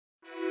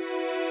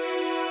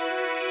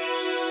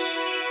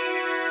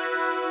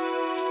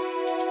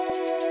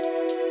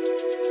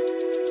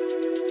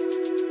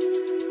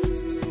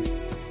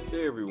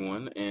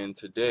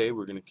today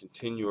we're going to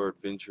continue our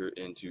adventure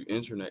into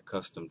Internet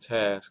custom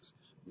tasks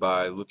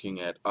by looking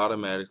at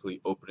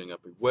automatically opening up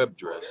a web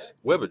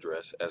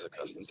address as a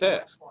custom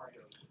task.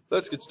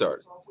 Let's get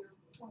started.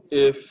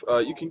 If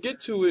you can get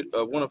to it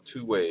one of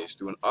two ways,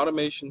 through an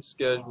automation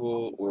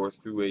schedule or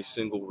through a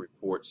single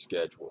report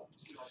schedule.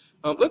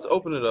 Let's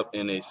open it up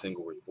in a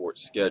single report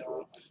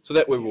schedule, so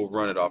that way we'll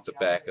run it off the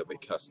back of a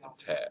custom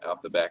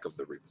off the back of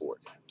the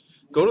report.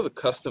 Go to the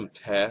Custom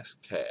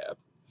Task tab,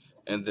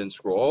 and then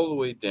scroll all the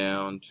way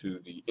down to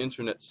the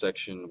Internet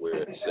section where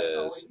it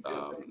says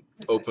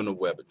Open a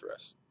Web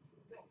Address.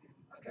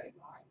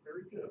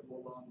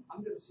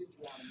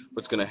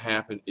 What's going to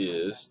happen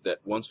is that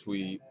once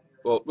we,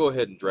 well, go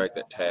ahead and drag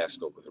that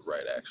task over to the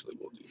right. Actually,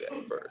 we'll do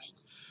that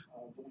first.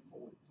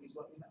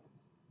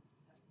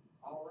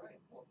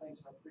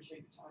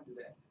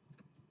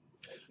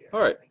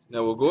 Alright,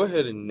 now we'll go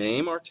ahead and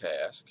name our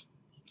task,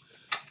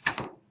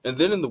 and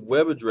then in the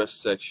web address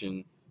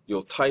section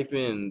you'll type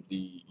in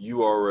the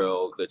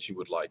URL that you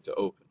would like to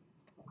open.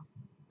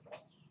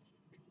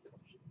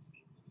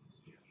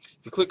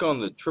 If you click on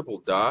the triple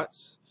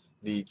dots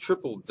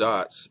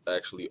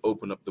actually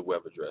open up the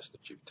web address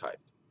that you've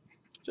typed,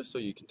 just so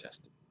you can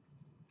test it.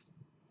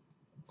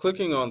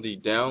 Clicking on the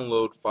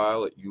download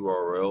file at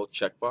URL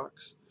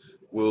checkbox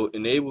will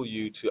enable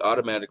you to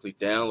automatically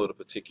download a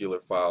particular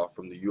file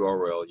from the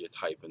URL you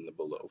type in the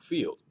below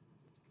field.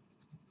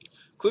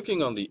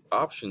 Clicking on the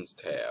Options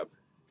tab,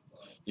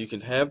 you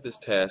can have this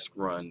task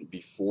run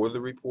before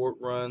the report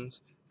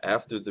runs,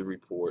 after the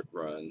report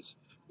runs,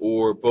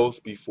 or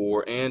both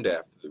before and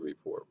after the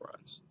report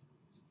runs.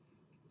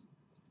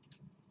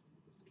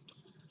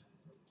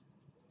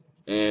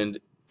 And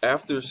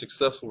after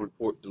successful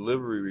report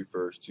delivery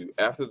refers to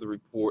after the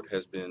report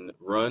has been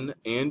run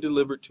and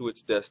delivered to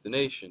its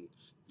destination,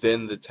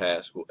 then the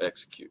task will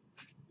execute.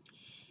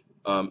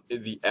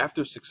 The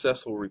after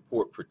successful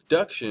report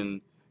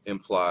production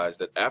implies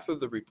that after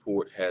the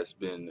report has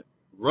been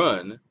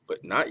run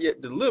but not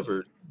yet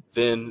delivered,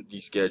 then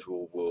the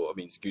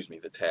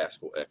the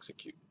task will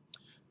execute.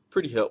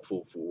 Pretty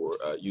helpful for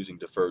using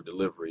deferred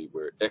delivery,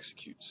 where it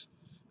executes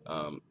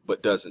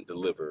but doesn't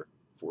deliver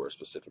for a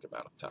specific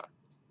amount of time.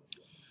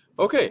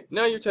 Okay,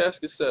 now your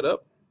task is set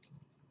up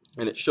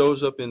and it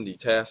shows up in the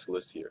task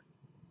list here.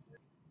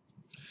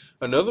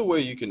 Another way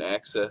you can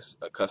access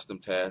a custom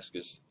task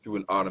is through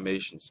an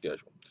automation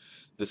schedule.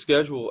 This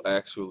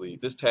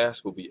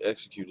task will be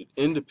executed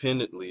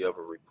independently of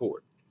a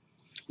report.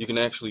 You can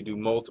actually do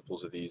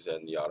multiples of these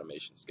in the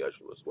automation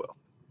schedule as well.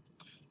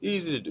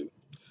 Easy to do.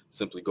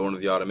 Simply go into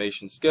the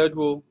automation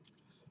schedule,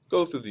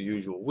 go through the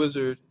usual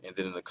wizard, and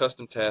then in the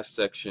custom task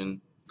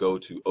section, go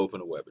to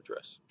open a web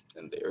address.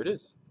 And there it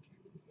is.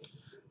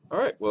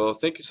 Alright, well,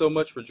 thank you so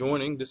much for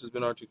joining. This has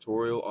been our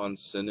tutorial on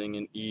sending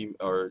an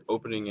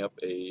opening up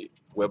a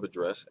web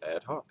address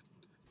ad hoc.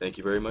 Thank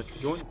you very much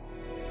for joining.